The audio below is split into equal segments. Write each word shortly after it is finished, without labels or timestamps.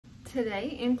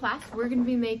Today in class, we're going to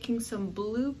be making some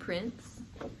blueprints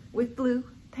with blue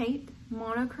paint,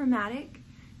 monochromatic,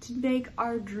 to make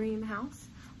our dream house,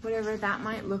 whatever that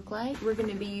might look like. We're going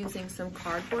to be using some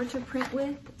cardboard to print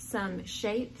with, some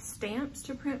shape stamps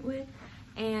to print with,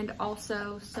 and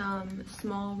also some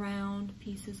small round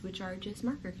pieces which are just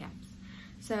marker caps.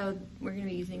 So we're going to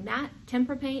be using that,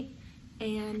 tempera paint,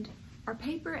 and our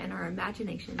paper and our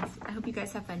imaginations. I hope you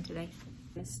guys have fun today.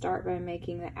 I'm going to start by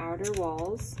making the outer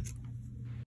walls.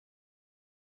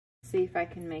 See if I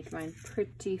can make mine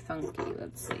pretty funky.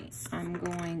 Let's see. I'm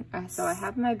going, so I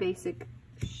have my basic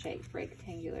shape,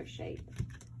 rectangular shape.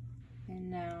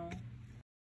 And now,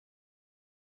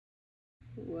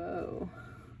 whoa.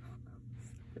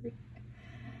 Sorry.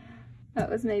 That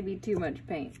was maybe too much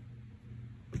paint.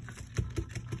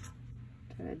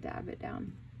 Try to dab it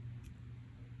down.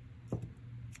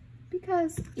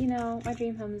 Because, you know, my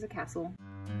dream home is a castle.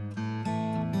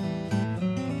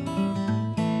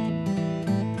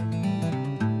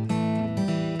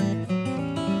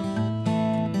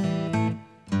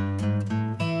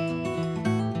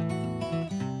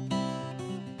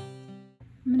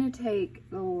 I'm going to take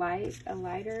a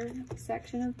lighter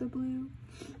section of the blue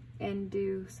and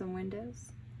do some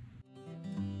windows.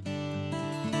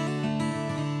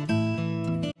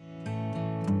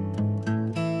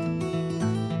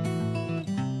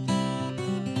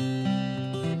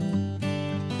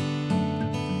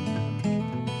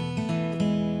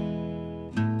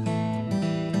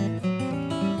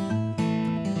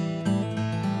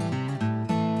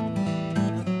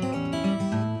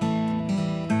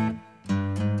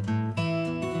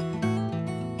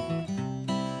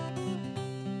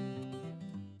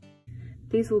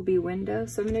 These will be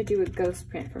windows, so I'm going to do a ghost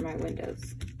print for my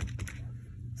windows.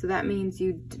 So that means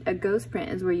a ghost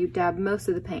print is where you dab most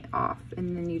of the paint off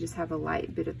and then you just have a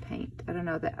light bit of paint. I don't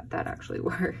know that actually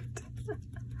worked.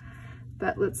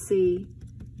 But let's see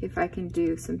if I can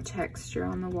do some texture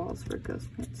on the walls for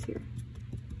ghost prints here.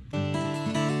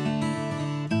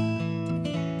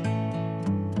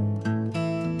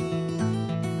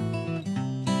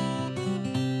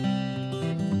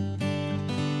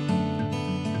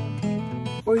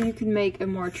 Or you can make a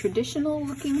more traditional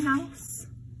looking house.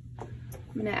 I'm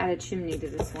gonna add a chimney to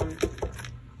this one.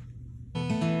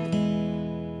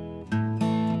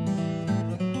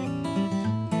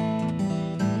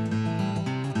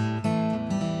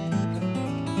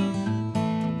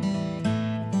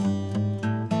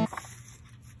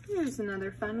 Here's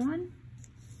another fun one.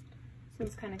 This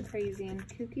one's kind of crazy and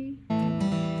kooky.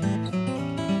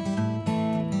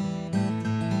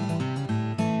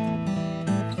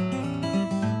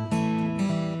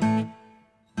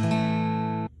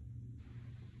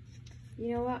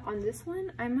 You know what, on this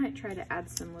one, I might try to add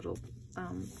some little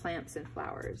plants and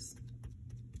flowers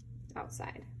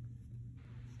outside.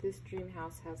 This dream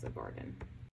house has a garden.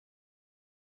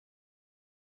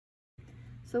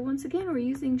 So once again, we're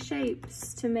using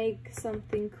shapes to make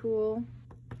something cool.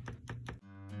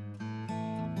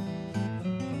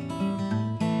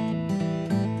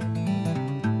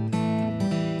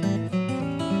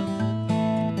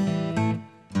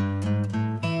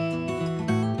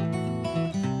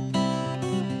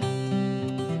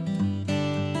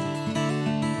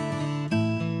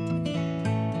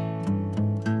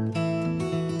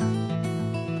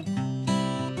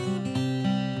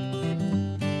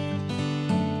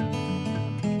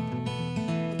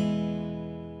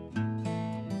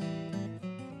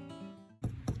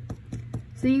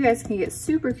 So you guys can get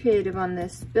super creative on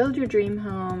this. Build your dream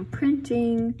home,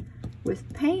 printing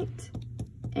with paint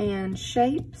and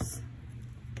shapes.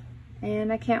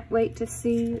 And I can't wait to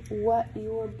see what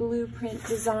your blueprint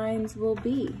designs will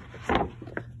be.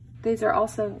 These are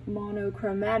also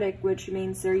monochromatic, which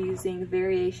means they're using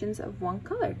variations of one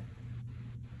color.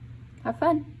 Have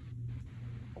fun.